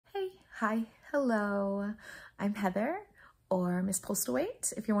Hi, hello. I'm Heather, or Miss Postal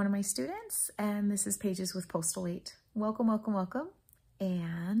Weight if you're one of my students, and this is Pages with Postal Weight. Welcome, welcome, welcome.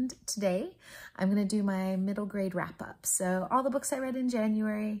 And today I'm gonna do my middle grade wrap up. So all the books I read in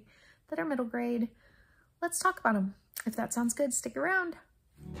January that are middle grade, let's talk about them. If that sounds good, stick around.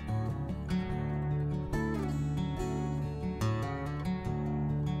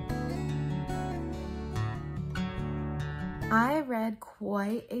 I read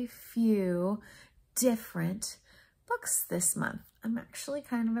quite a few different books this month. I'm actually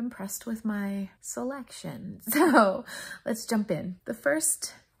kind of impressed with my selection. So let's jump in. The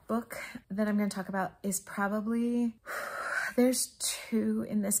first book that I'm going to talk about is probably, there's two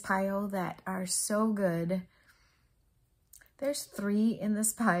in this pile that are so good. There's three in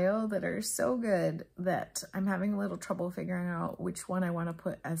this pile that are so good that I'm having a little trouble figuring out which one I want to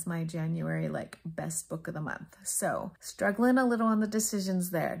put as my January best book of the month. So struggling a little on the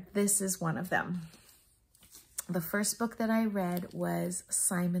decisions there. This is one of them. The first book that I read was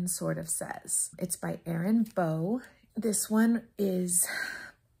Simon Sort of Says. It's by Erin. This one is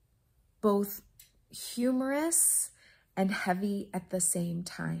both humorous and heavy at the same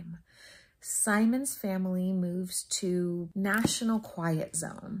time. Simon's family moves to National Quiet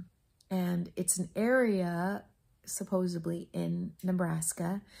Zone, and it's an area supposedly in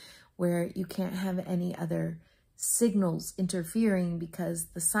Nebraska where you can't have any other signals interfering because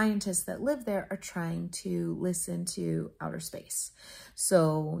the scientists that live there are trying to listen to outer space.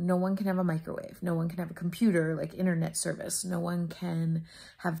 So no one can have a microwave, no one can have a computer like internet service, no one can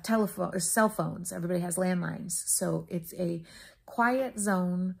have telephone or cell phones, everybody has landlines. So it's a quiet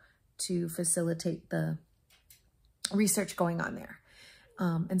zone to facilitate the research going on there.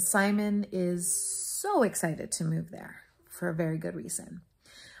 And Simon is so excited to move there for a very good reason.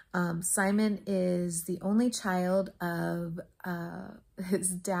 Simon is the only child of,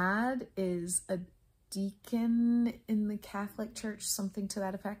 his dad is a deacon in the Catholic Church, something to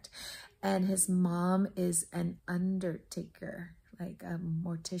that effect. And his mom is an undertaker, like a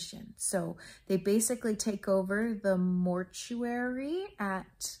mortician. So they basically take over the mortuary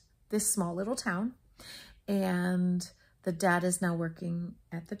at this small little town, and the dad is now working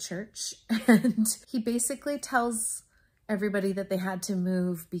at the church, and he basically tells everybody that they had to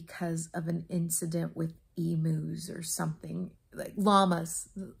move because of an incident with emus or something, like llamas,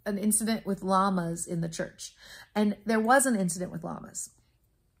 an incident with llamas in the church. And there was an incident with llamas,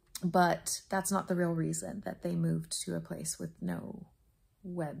 but that's not the real reason that they moved to a place with no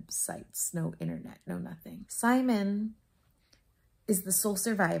websites, no internet, no nothing. Simon is the sole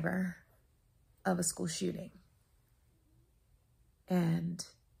survivor of a school shooting. And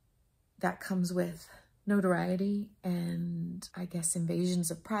that comes with notoriety and I guess invasions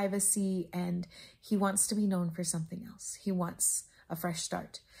of privacy, and he wants to be known for something else. He wants a fresh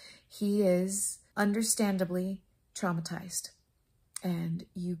start. He is understandably traumatized, and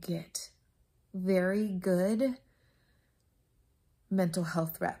you get very good mental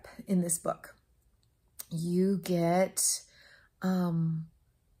health rep in this book. You get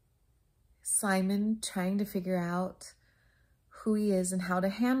Simon trying to figure out who he is and how to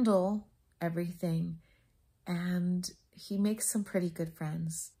handle everything. And he makes some pretty good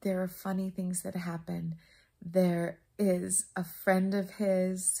friends. There are funny things that happen. There is a friend of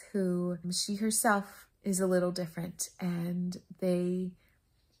his who, she herself is a little different, and they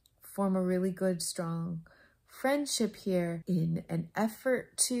form a really good, strong friendship here in an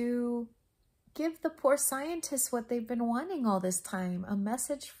effort to give the poor scientists what they've been wanting all this time, a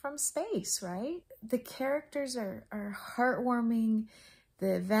message from space, right? The characters are heartwarming.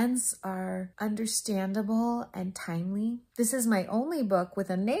 The events are understandable and timely. This is my only book with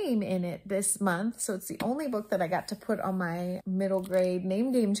a name in it this month, so it's the only book that I got to put on my middle grade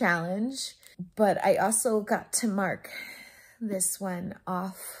name game challenge. But I also got to mark this one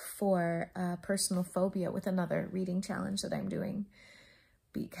off for personal phobia with another reading challenge that I'm doing,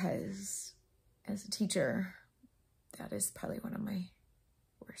 because as a teacher, that is probably one of my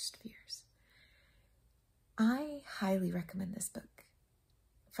worst fears. I highly recommend this book.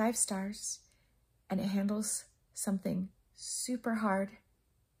 5 stars, and it handles something super hard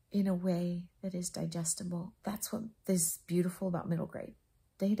in a way that is digestible. That's what is beautiful about middle grade.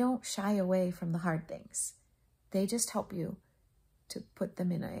 They don't shy away from the hard things. They just help you to put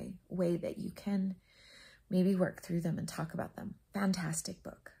them in a way that you can maybe work through them and talk about them. Fantastic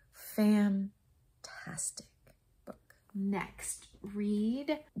book. Fantastic book. Next,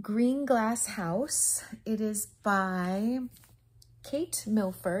 read Greenglass House. It is by Kate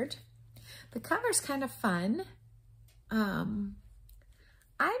Milford. The cover's kind of fun.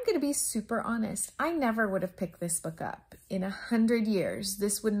 I'm going to be super honest. I never would have picked this book up. In 100 years,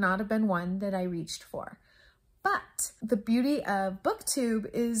 this would not have been one that I reached for. But the beauty of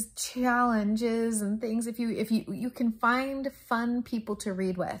BookTube is challenges and things. If you can find fun people to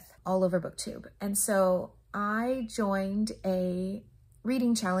read with all over BookTube. And so I joined a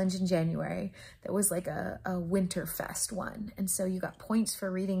reading challenge in January that was like a Winterfest one. And so you got points for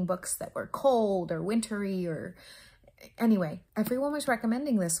reading books that were cold or wintry or anyway, everyone was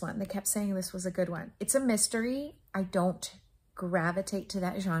recommending this one. They kept saying this was a good one. It's a mystery. I don't gravitate to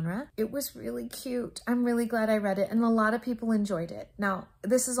that genre. It was really cute. I'm really glad I read it, and a lot of people enjoyed it. Now,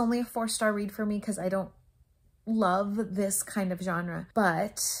 this is only a 4-star read for me because I don't love this kind of genre,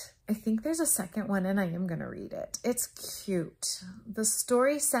 but I think there's a second one and I am gonna read it. It's cute. The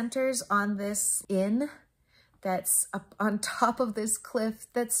story centers on this inn that's up on top of this cliff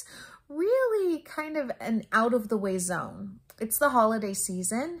that's really kind of an out of the way zone. It's the holiday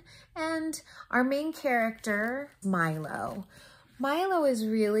season, and our main character, Milo is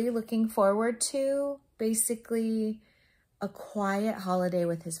really looking forward to basically a quiet holiday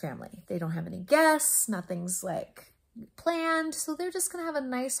with his family. They don't have any guests, nothing's like planned, so they're just gonna have a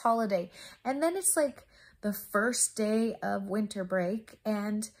nice holiday. And then it's like the first day of winter break,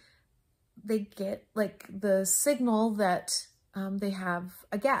 and they get like the signal that they have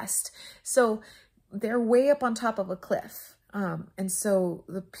a guest. So they're way up on top of a cliff. And so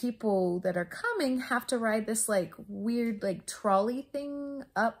the people that are coming have to ride this like weird like trolley thing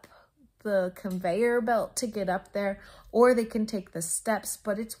up the conveyor belt to get up there, or they can take the steps,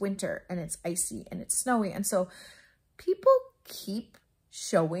 but it's winter and it's icy and it's snowy. And so people keep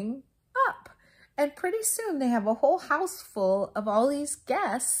showing up, and pretty soon they have a whole house full of all these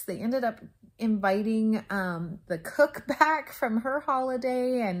guests. They ended up inviting the cook back from her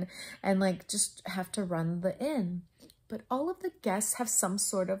holiday and like just have to run the inn. But all of the guests have some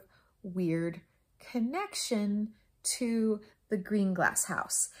sort of weird connection to the Greenglass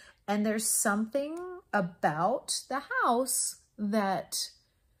house. And there's something about the house that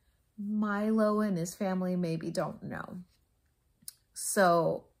Milo and his family maybe don't know.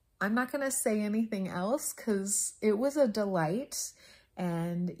 So I'm not going to say anything else because it was a delight,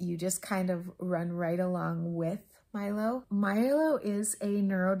 and you just kind of run right along with Milo. Milo is a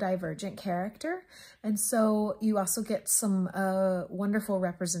neurodivergent character, and so you also get some wonderful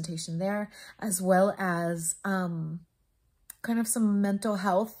representation there, as well as kind of some mental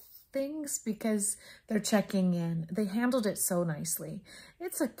health things because they're checking in. They handled it so nicely.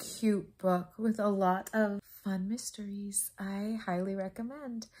 It's a cute book with a lot of fun mysteries. I highly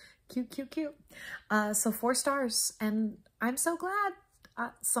recommend. Cute, cute, cute. So 4 stars, and I'm so glad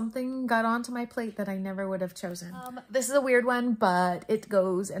something got onto my plate that I never would have chosen. This is a weird one, but it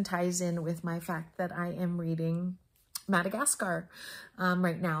goes and ties in with my fact that I am reading Madagascar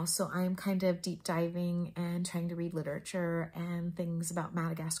right now. So I am kind of deep diving and trying to read literature and things about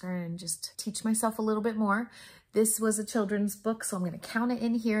Madagascar and just teach myself a little bit more. This was a children's book, so I'm going to count it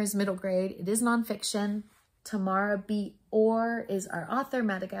in here as middle grade. It is nonfiction. Tamra B. Orr is our author,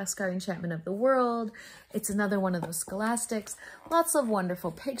 Madagascar, Enchantment of the World. It's another one of those scholastics. Lots of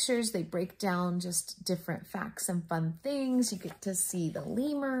wonderful pictures. They break down just different facts and fun things. You get to see the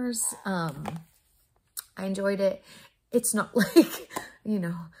lemurs. I enjoyed it. It's not like, you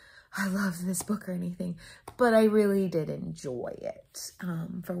know, I love this book or anything, but I really did enjoy it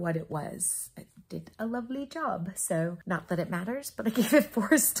for what it was. It did a lovely job. So not that it matters, but I gave it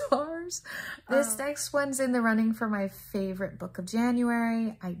 4 stars. This next one's in the running for my favorite book of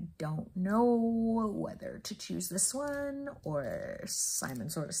January. I don't know whether to choose this one or Simon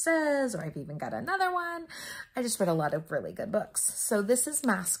Sort of Says, or I've even got another one. I just read a lot of really good books. So this is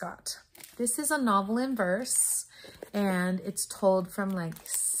Mascot. This is a novel in verse, and it's told from like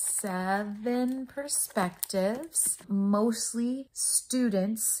 7 perspectives, mostly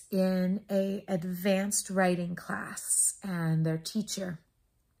students in a advanced writing class and their teacher.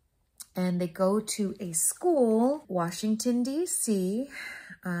 And they go to a school, Washington, D.C.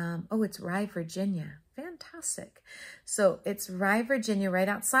 Oh, it's Rye, Virginia. Fantastic. So it's Rye, Virginia, right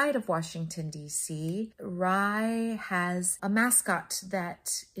outside of Washington, D.C. Rye has a mascot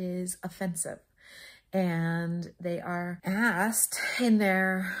that is offensive. And they are asked in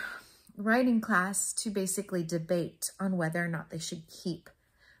their writing class to basically debate on whether or not they should keep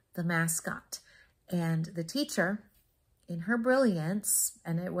the mascot. And the teacher, in her brilliance,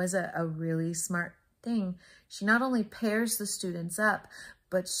 and it was a really smart thing, she not only pairs the students up,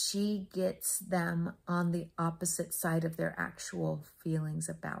 but she gets them on the opposite side of their actual feelings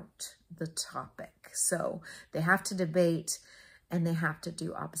about the topic. So they have to debate and they have to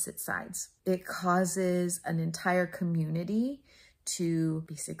do opposite sides. It causes an entire community to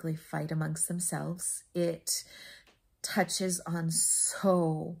basically fight amongst themselves. It touches on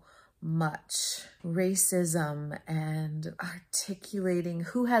so much racism and articulating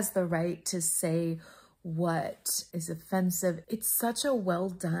who has the right to say what is offensive. It's such a well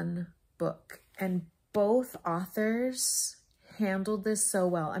done book, and both authors handled this so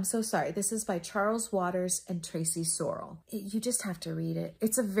well. I'm so sorry. This is by Charles Waters and Traci Sorell. You just have to read it.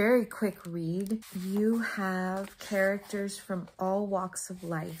 It's a very quick read. You have characters from all walks of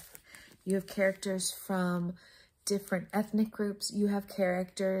life. You have characters from different ethnic groups. You have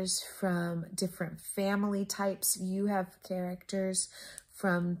characters from different family types. You have characters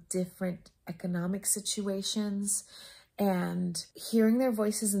from different economic situations, and hearing their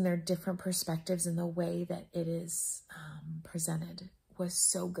voices and their different perspectives and the way that it is presented was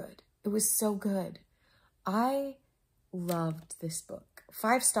so good. It was so good. I loved this book.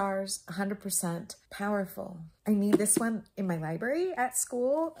 5 stars, 100%, powerful. I need this one in my library at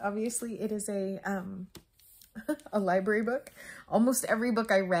school. Obviously, it is a library book. Almost every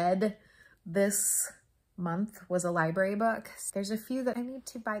book I read this month was a library book. There's a few that I need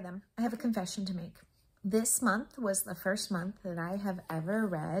to buy them. I have a confession to make. This month was the first month that I have ever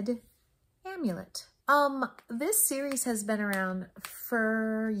read Amulet. This series has been around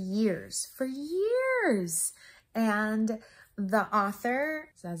for years, and the author,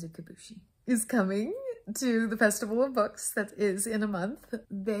 Kibuishi, is coming to the Festival of Books that is in a month.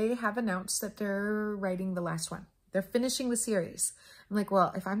 They have announced that they're writing the last one. They're finishing the series. I'm like,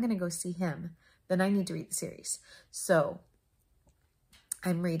 well, if I'm going to go see him, then I need to read the series. So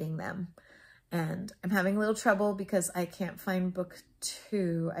I'm reading them. And I'm having a little trouble because I can't find book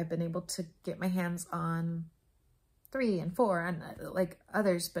 2. I've been able to get my hands on 3 and 4 and like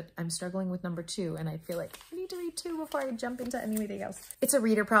others, but I'm struggling with number 2. And I feel like I need to read 2 before I jump into anything else. It's a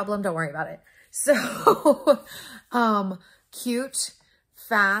reader problem. Don't worry about it. So, cute,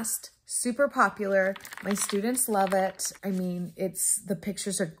 fast, super popular. My students love it. I mean, the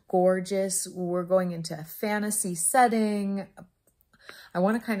pictures are gorgeous. We're going into a fantasy setting. I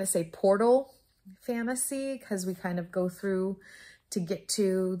want to kind of say portal fantasy because we kind of go through to get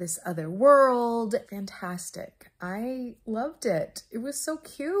to this other world. Fantastic. I loved it. It was so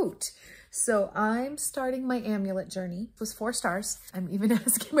cute. So I'm starting my Amulet journey. It was 4 stars. I'm even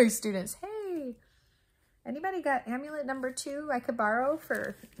asking my students, hey, anybody got Amulet number 2 I could borrow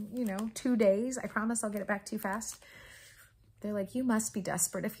for, 2 days? I promise I'll get it back to you fast. They're like, you must be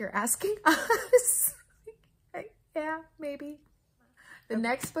desperate if you're asking us. Yeah, maybe. The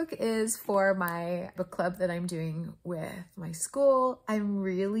next book is for my book club that I'm doing with my school. I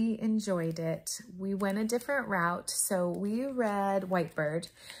really enjoyed it. We went a different route. So we read Whitebird,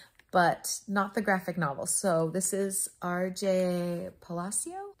 but not the graphic novel. So this is R.J.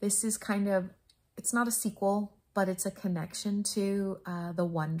 Palacio. This is it's not a sequel, but it's a connection to the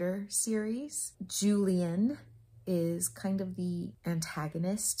Wonder series. Julian is kind of the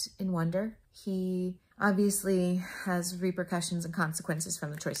antagonist in Wonder. He obviously has repercussions and consequences from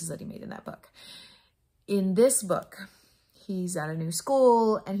the choices that he made in that book. In this book, he's at a new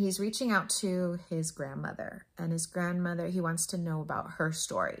school and he's reaching out to his grandmother. And his grandmother, he wants to know about her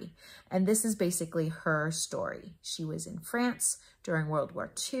story. And this is basically her story. She was in France during World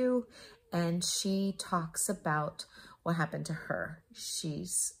War II, and she talks about what happened to her.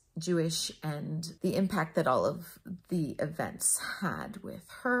 She's Jewish and the impact that all of the events had with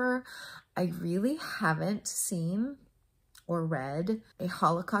her. I really haven't seen or read a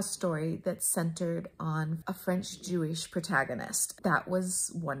Holocaust story that's centered on a French Jewish protagonist. That was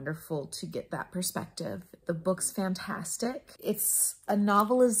wonderful to get that perspective. The book's fantastic. It's a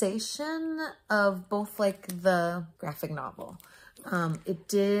novelization of both like the graphic novel. It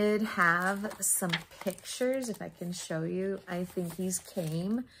did have some pictures, if I can show you. I think these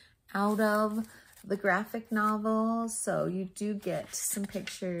came out of the graphic novel, so you do get some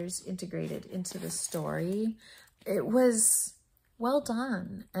pictures integrated into the story. It was well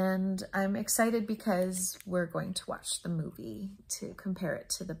done, and I'm excited because we're going to watch the movie to compare it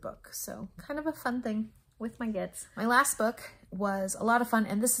to the book. So kind of a fun thing with my kids. My last book was a lot of fun,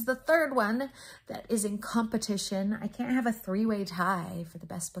 and this is the 3rd one that is in competition. I can't have a 3-way tie for the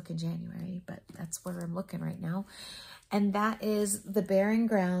best book in January, but that's where I'm looking right now. And that is The Barren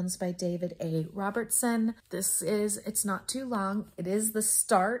Grounds by David A. Robertson. It's not too long. It is the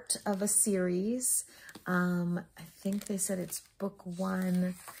start of a series. I think they said it's book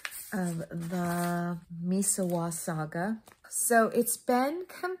 1 of the Misewa Saga. So it's been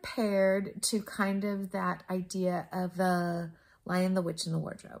compared to kind of that idea of the Lion, the Witch, and the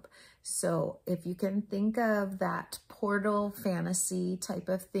Wardrobe. So if you can think of that portal fantasy type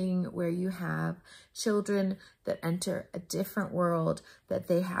of thing where you have children that enter a different world that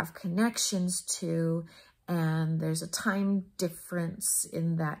they have connections to, and there's a time difference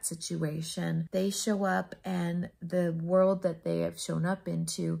in that situation. They show up and the world that they have shown up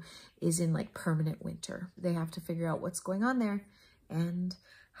into is in like permanent winter. They have to figure out what's going on there and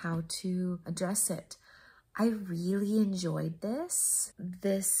how to address it. I really enjoyed this.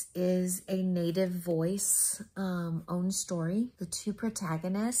 This is a native voice own story. The two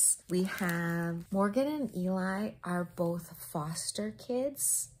protagonists, we have Morgan and Eli are both foster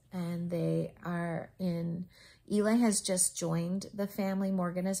kids. And they are in, Eli has just joined the family.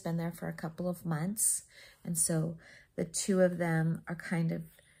 Morgan has been there for a couple of months. And so the two of them are kind of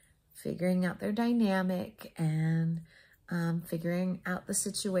figuring out their dynamic and figuring out the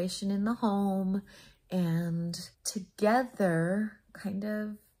situation in the home, and together kind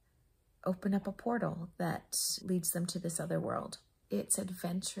of open up a portal that leads them to this other world. It's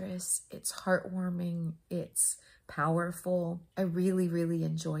adventurous, it's heartwarming, it's powerful. I really, really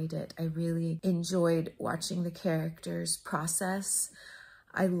enjoyed it. I really enjoyed watching the characters process.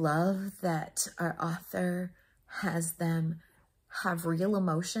 I love that our author has them have real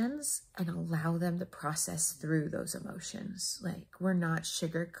emotions and allow them to process through those emotions. Like, we're not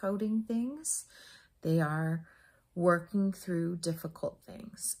sugarcoating things. They are working through difficult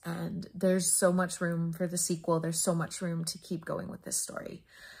things. And there's so much room for the sequel. There's so much room to keep going with this story.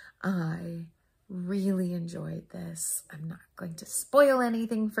 I really enjoyed this. I'm not going to spoil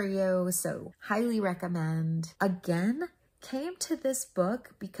anything for you, so highly recommend. Again, came to this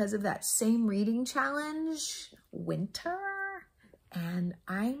book because of that same reading challenge, Winter, and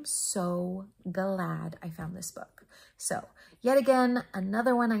I'm so glad I found this book. So yet again,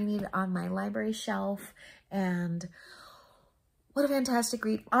 another one I need on my library shelf, and what a fantastic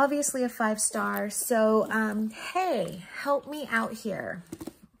read. Obviously a 5-star, so hey, help me out here.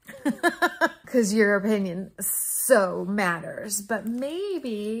 Because your opinion so matters, but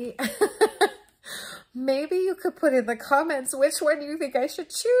maybe, maybe you could put in the comments which one you think I should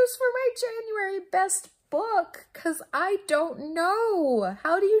choose for my January best book, because I don't know.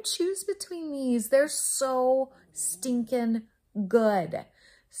 How do you choose between these? They're so stinking good.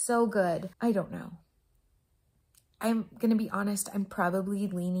 So good. I don't know. I'm gonna be honest, I'm probably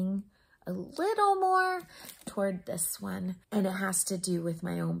leaning a little more toward this one, and it has to do with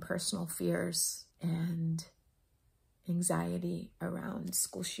my own personal fears and anxiety around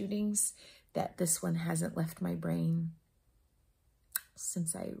school shootings, that this one hasn't left my brain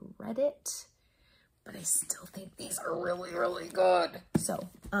since I read it, but I still think these are really, really good. So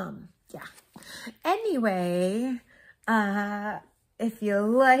yeah, anyway, if you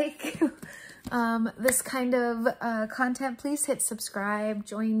like this kind of content, please hit subscribe,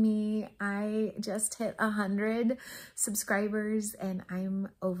 join me. I just hit 100 subscribers and I'm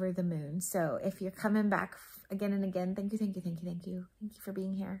over the moon. So if you're coming back again and again, thank you, thank you, thank you, thank you. Thank you for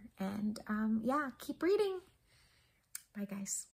being here. And yeah, keep reading. Bye guys.